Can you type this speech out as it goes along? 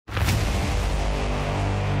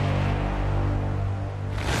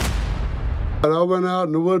I went out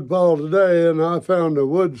in the woodpile today and I found a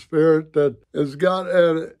wood spirit that has got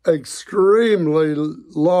an extremely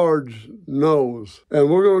large nose. And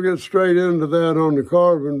we're going to get straight into that on the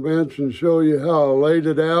carving bench and show you how I laid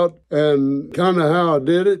it out and kind of how I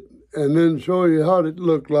did it, and then show you how it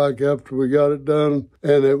looked like after we got it done.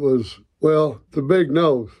 And it was, well, the big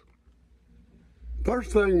nose.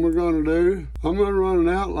 First thing we're going to do, I'm going to run an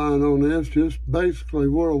outline on this, just basically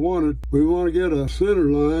where I want it. We want to get a center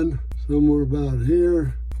line somewhere about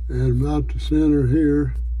here and about the center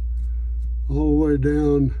here, all the way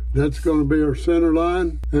down. That's going to be our center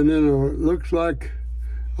line. And then it looks like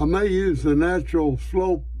I may use the natural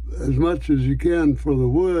slope as much as you can for the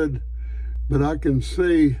wood, but I can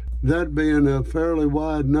see that being a fairly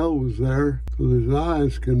wide nose there, so his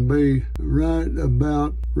eyes can be right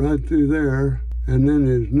through there. And then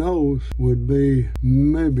his nose would be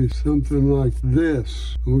maybe something like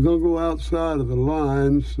this. And we're going to go outside of the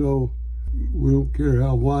line, so we don't care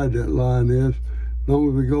how wide that line is, as long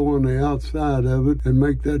as we go on the outside of it and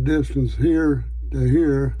make that distance here to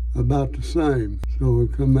here about the same. So we'll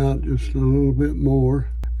come out just a little bit more,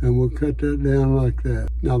 and we'll cut that down like that.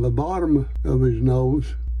 Now the bottom of his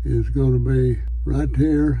nose is going to be right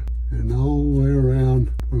here and all the way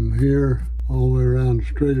around from here, all the way around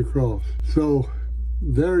straight across. So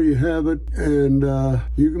there you have it, and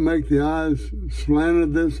you can make the eyes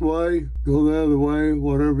slanted this way, go the other way,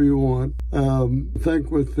 whatever you want. I think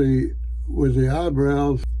with the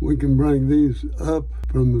eyebrows, we can bring these up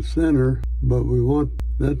from the center, but we want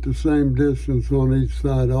that the same distance on each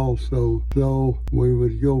side also. So we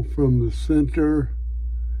would go from the center,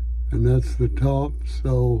 and that's the top,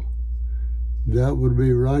 so that would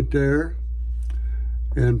be right there,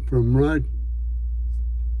 and from right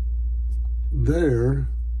there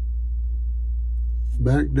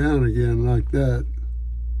back down again like that.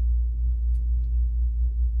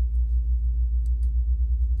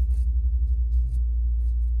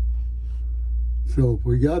 So if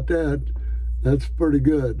we got that, that's pretty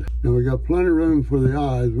good. Now we got plenty of room for the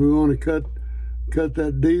eyes. We want to cut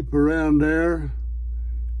that deep around there,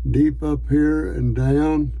 deep up here and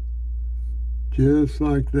down, just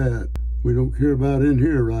like that. We don't care about in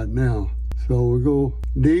here right now. So we go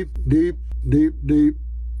deep, deep, deep, deep,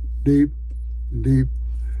 deep, deep,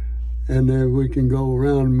 and then we can go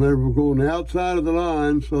around. Remember, we're going outside of the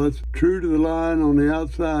line, so it's true to the line on the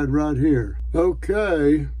outside right here.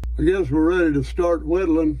 Okay, I guess we're ready to start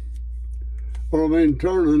whittling, or I mean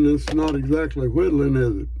turning. It's not exactly whittling,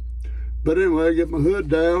 is it? But anyway, get my hood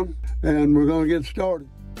down, and we're going to get started.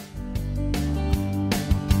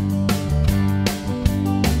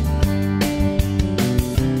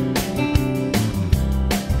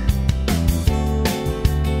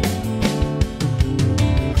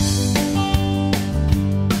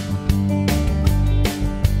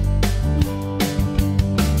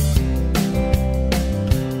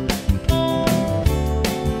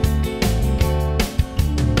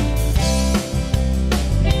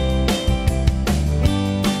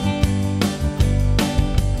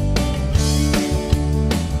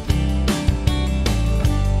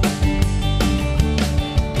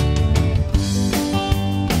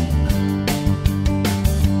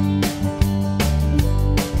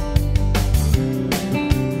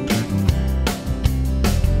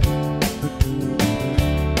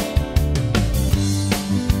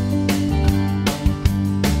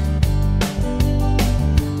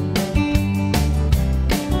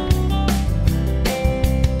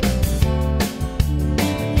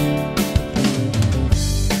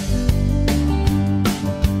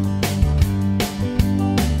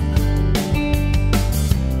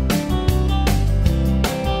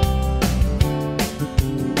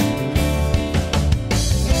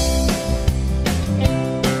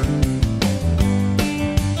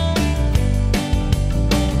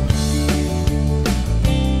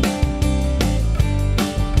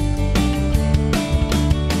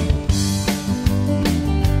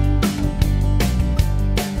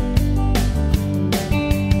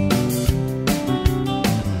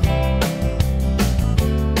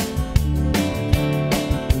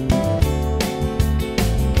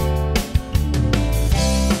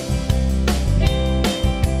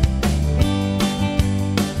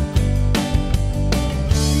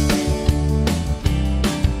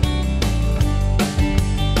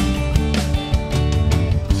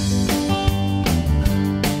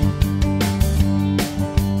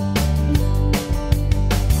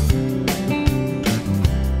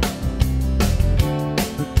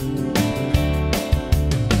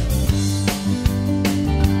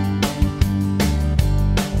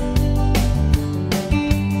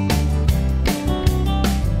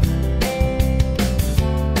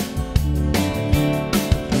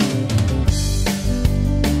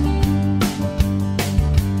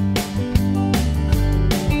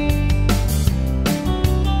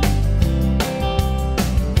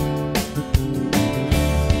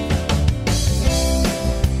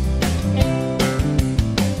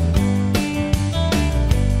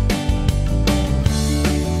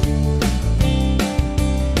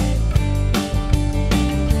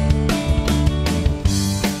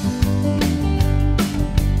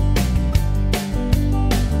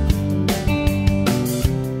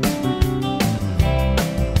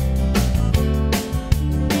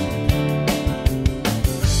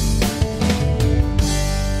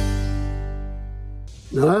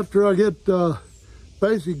 Now after I get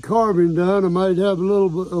basic carving done, I might have a little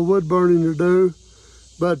bit of wood burning to do,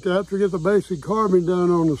 but after I get the basic carving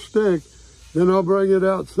done on the stick, then I'll bring it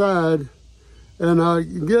outside and I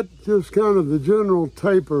get just kind of the general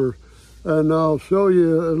taper, and I'll show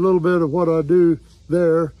you a little bit of what I do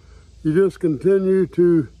there. You just continue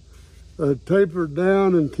to taper it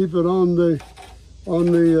down and keep it on the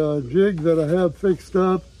jig that I have fixed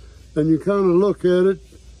up, and you kind of look at it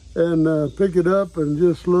and pick it up and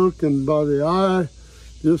just look, and by the eye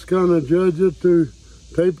just kind of judge it to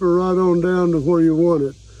taper right on down to where you want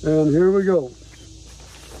it. And here we go.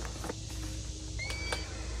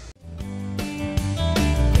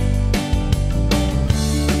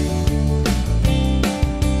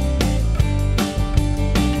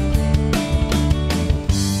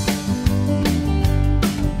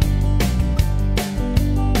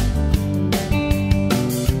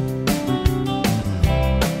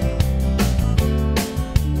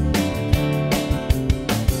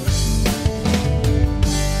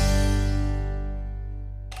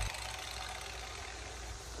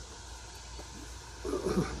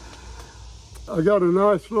 I got a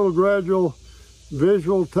nice little gradual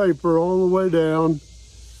visual taper all the way down,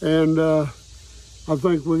 and I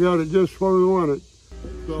think we got it just where we want it.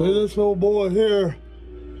 So, see, this old boy here,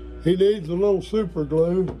 he needs a little super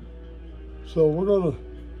glue, so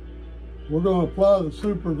we're gonna apply the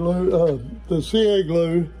super glue, the CA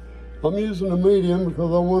glue. I'm using a medium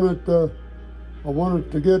because I want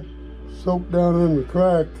it to get soaked down in the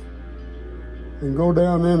crack and go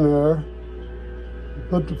down in there.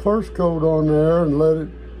 Put the first coat on there and let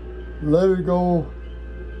it go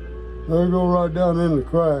right down in the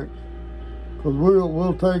crack. Because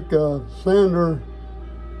we'll take a sander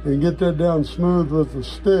and get that down smooth with the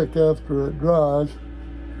stick after it dries.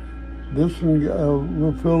 This one,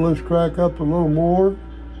 we'll fill this crack up a little more,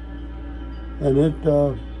 and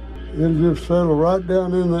it'll just settle right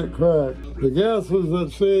down in that crack. The gases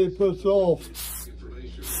that CA puts off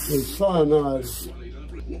is cyanide.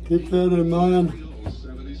 Keep that in mind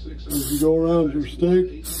as you go around your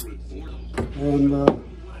stick, and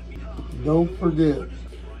don't forget.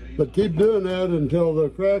 But keep doing that until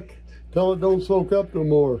it don't soak up no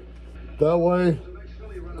more. That way,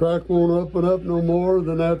 crack won't open up no more.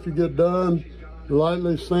 Then after you get done,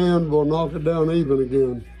 lightly sand will knock it down even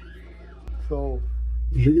again. So,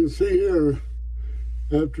 as you can see here,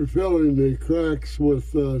 after filling the cracks with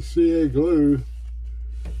CA glue,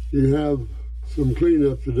 you have some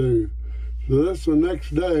cleanup to do. So that's the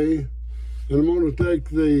next day, and I'm going to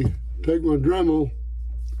take my Dremel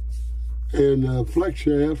and flex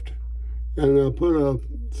shaft and put a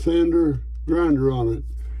sander grinder on it.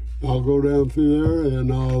 I'll go down through there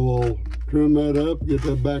and I will trim that up, get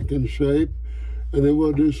that back in shape, and then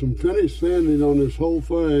we'll do some finish sanding on this whole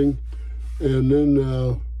thing, and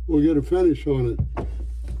then we'll get a finish on it.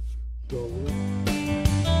 So,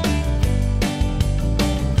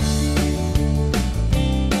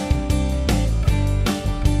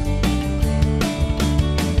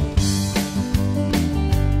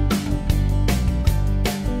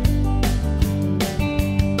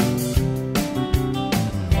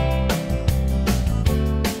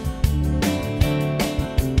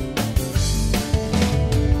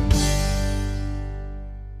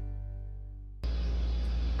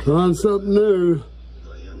 trying something new.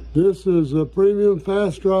 This is a premium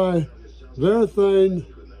fast dry Varathane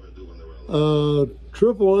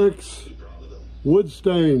XXX wood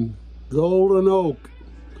stain, golden oak.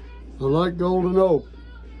 I like golden oak,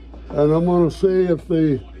 and I'm going to see if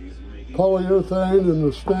the polyurethane and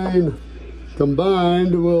the stain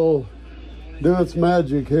combined will do its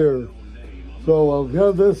magic here. So I'll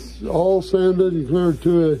have this all sanded and cleared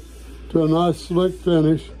to a nice slick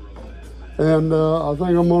finish. And I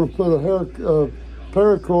think I'm going to put a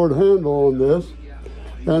paracord handle on this,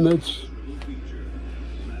 and it's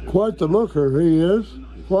quite the looker. He is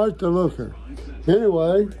quite the looker.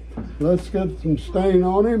 Anyway, let's get some stain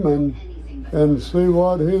on him and see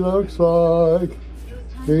what he looks like.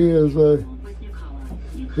 He is a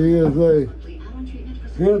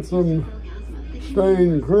handsome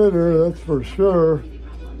stained critter, that's for sure.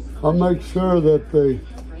 I'll make sure that the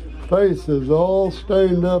face is all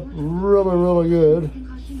stained up really, really good,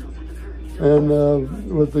 and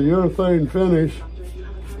with the urethane finish,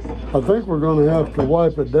 I think we're going to have to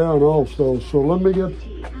wipe it down also. So let me get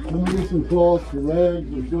some cloths or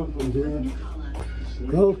rags or something here.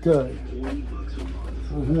 Okay,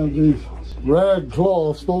 I have these rag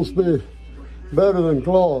cloths, supposed to be better than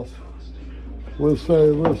cloth. We'll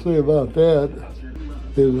see about that.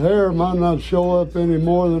 His hair might not show up any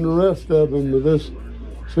more than the rest of him, but this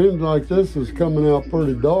seems like this is coming out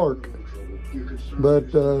pretty dark.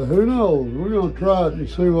 But who knows? We're going to try it and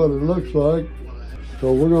see what it looks like.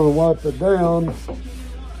 So we're going to wipe it down.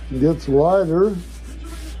 It gets lighter.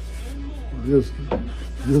 Just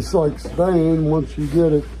like stain once you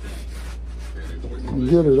get it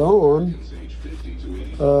on.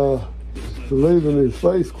 Leaving his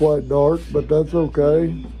face quite dark, but that's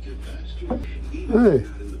okay. Hey.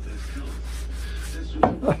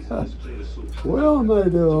 Well, I may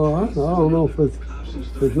do all right. I don't know if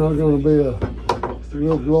it's not going to be a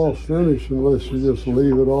real gloss finish unless you just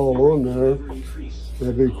leave it all on there.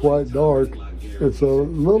 It'd be quite dark. It's a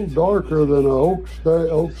little darker than an oak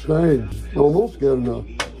stain. Almost getting a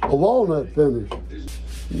walnut finish.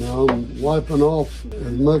 Now I'm wiping off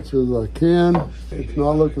as much as I can. It's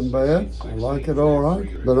not looking bad. I like it all right.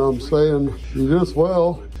 But I'm saying you just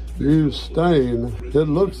well use stain. It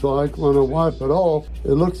looks like when I wipe it off,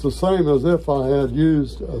 it looks the same as if I had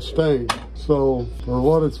used a stain. So for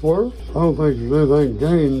what it's worth, I don't think there's anything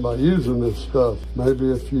gained by using this stuff. Maybe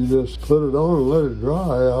if you just put it on and let it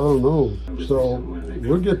dry, I don't know. So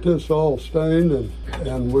we'll get this all stained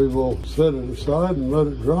and we will set it aside and let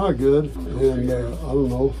it dry good. And I don't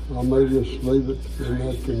know, I may just leave it in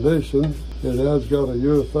that condition. It has got a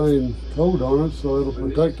urethane coat on it, so it'll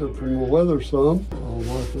protect it from the weather some. I'll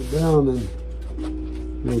wipe it down and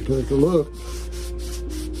we'll take a look.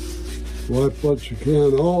 Wipe what you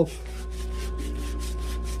can off.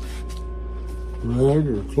 Rag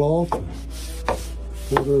or cloth,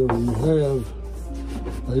 whatever you have.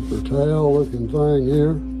 Paper towel looking thing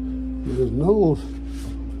here. His nose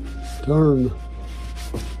turned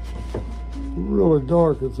really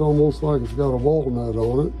dark. It's almost like it's got a walnut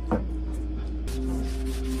on it.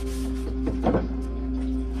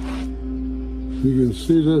 You can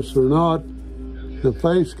see this or not, the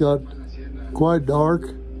face got quite dark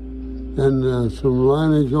and some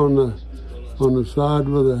lineage on the side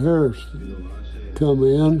where the hair come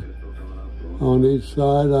in on each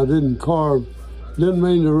side. I didn't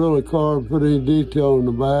mean to really put any detail in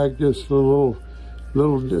the back, just a little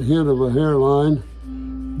hint of a hairline.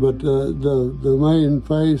 But the main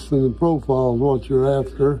face and the profile is what you're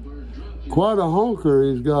after. Quite a honker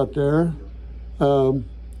he's got there.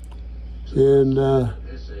 And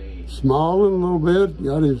smiling a little bit,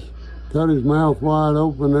 got his mouth wide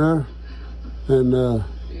open there. And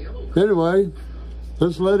anyway,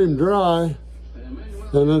 let's let him dry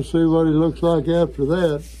and let's see what he looks like after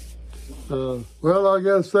that. Well, I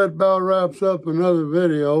guess that about wraps up another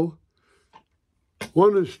video.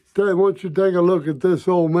 Want you to take a look at this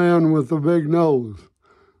old man with the big nose.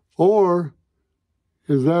 Or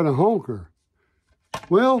is that a honker?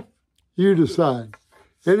 Well, you decide.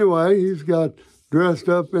 Anyway, he's got dressed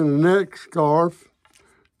up in a neck scarf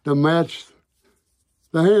to match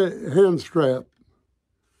the hand strap.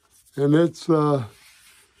 And it's about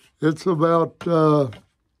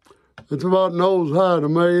nose high to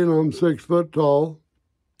me, and I'm 6 foot tall.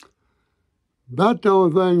 About the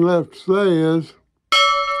only thing left to say is,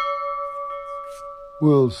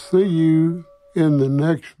 we'll see you in the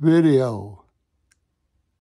next video.